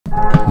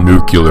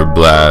Nuclear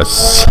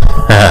blasts.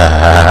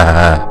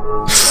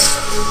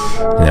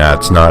 Yeah,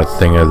 it's not a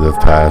thing of the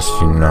past,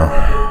 you know.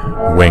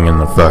 Winging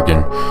the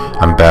fucking,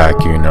 I'm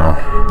back, you know.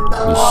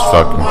 This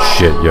fucking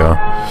shit, yo.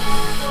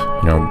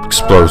 You know,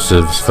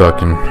 explosives,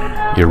 fucking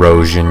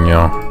erosion,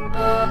 yo.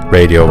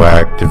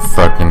 Radioactive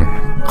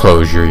fucking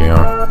closure, you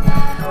know.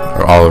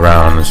 Or all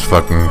around this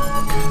fucking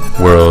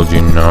world,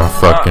 you know.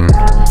 Fucking,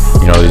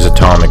 you know, these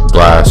atomic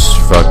blasts,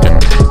 fucking,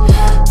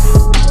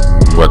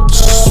 what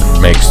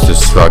makes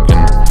this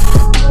fucking,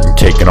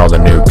 taking all the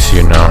nukes,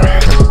 you know.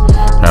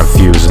 And I'm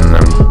fusing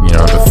them, you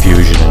know, the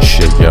fusion and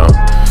shit, yo.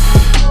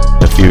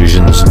 The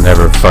fusion's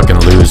never fucking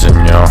losing,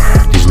 yo.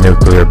 These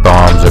nuclear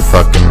bombs are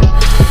fucking,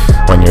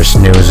 when you're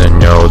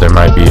snoozing, yo, there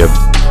might be a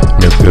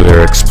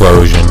nuclear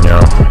explosion,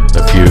 yo.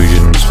 The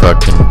fusion's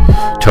fucking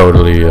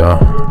totally,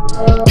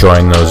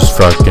 join those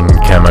fucking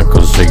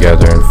chemicals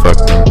together and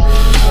fucking,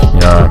 you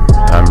know,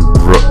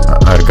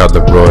 I got the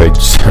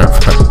roids.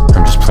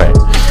 I'm just playing.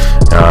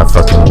 You know, I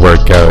fucking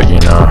work out, you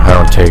know, I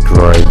don't take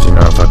roids, you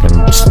know, fucking,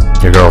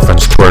 your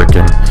girlfriend's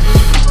twerking,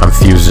 I'm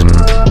fusing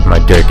my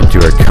dick into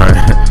her cunt.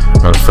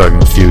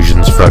 Motherfucking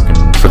fusion's fucking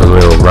for the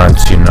little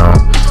runts, you know.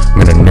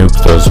 I'm gonna nuke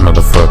those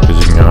motherfuckers,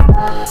 you know.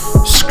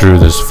 Screw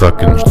this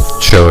fucking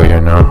show,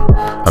 you know.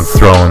 I'm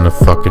throwing the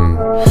fucking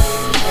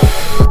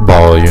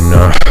ball, you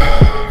know.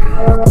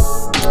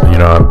 You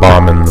know, I'm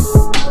bombing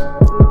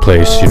the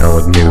place, you know,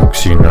 with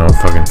nukes, you know.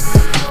 Fucking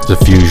the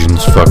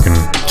fusion's fucking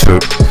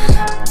took,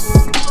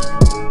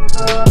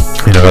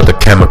 you know, got the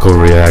chemical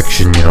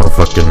reaction, you know,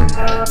 fucking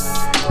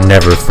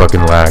never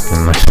fucking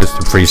lacking. Like just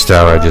the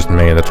freestyle I just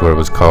made, that's what it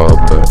was called.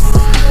 But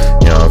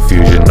you know,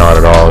 fusion not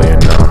at all, you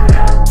know.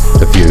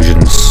 The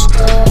fusions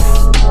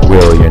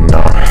will, you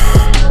know,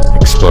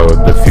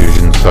 explode. The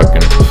fusion's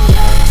fucking,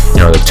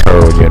 you know, the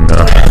Toad, you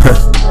know.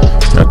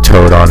 You know,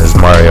 Toad on his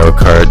Mario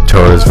Kart.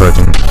 Toad is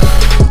fucking,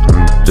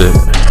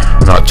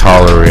 I'm not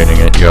tolerating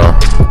it, yo.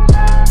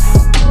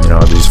 You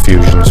know, these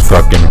fusions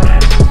fucking,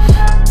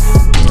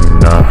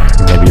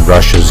 maybe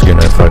Russia's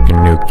gonna fucking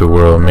nuke the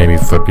world. Maybe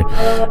fucking,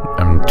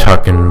 I'm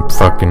tucking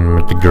fucking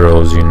with the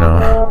girls, you know.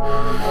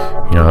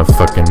 You know,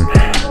 fucking,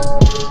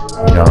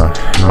 you know,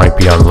 it might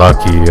be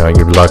unlucky,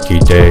 your lucky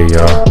day,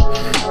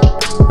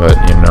 but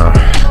you know,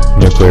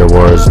 nuclear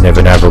war is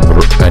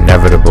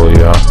inevitable,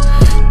 yo.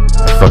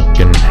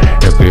 Fucking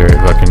nuclear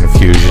fucking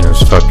fusion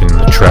is fucking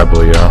the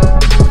treble, yo.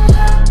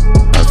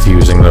 I'm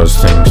fusing those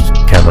things,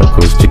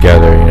 chemicals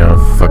together, you know,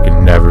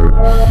 fucking never.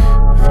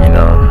 You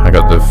know, I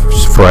got the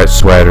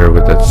sweater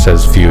with that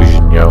says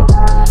fusion, yo.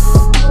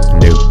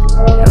 Nuke,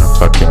 you know,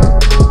 fucking,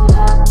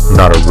 I'm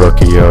not a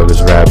rookie, yo,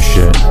 this rap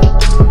shit.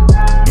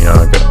 You know,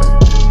 I got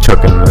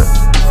took in the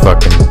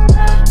fucking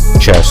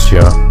chest,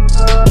 yo.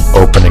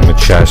 Opening the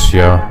chest,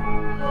 yo.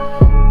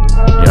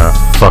 You know,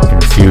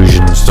 fucking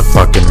fusions, the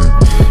fucking,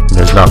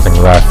 there's nothing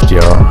left,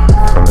 yo,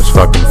 from this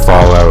fucking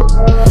fallout,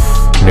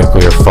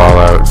 nuclear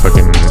fallout,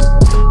 fucking.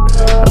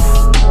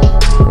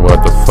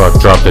 What the fuck?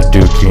 Drop the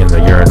dookie in the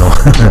urinal.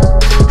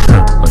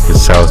 Like the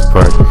South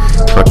Park.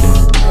 Fucking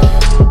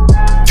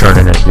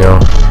turning it, yo.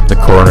 The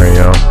corner,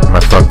 yo.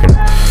 My fucking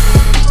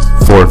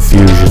Ford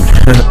Fusion.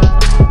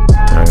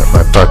 I got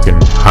my fucking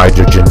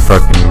hydrogen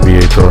fucking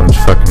vehicle and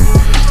fucking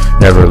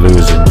never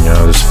losing, you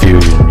know, this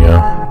fusion, yo.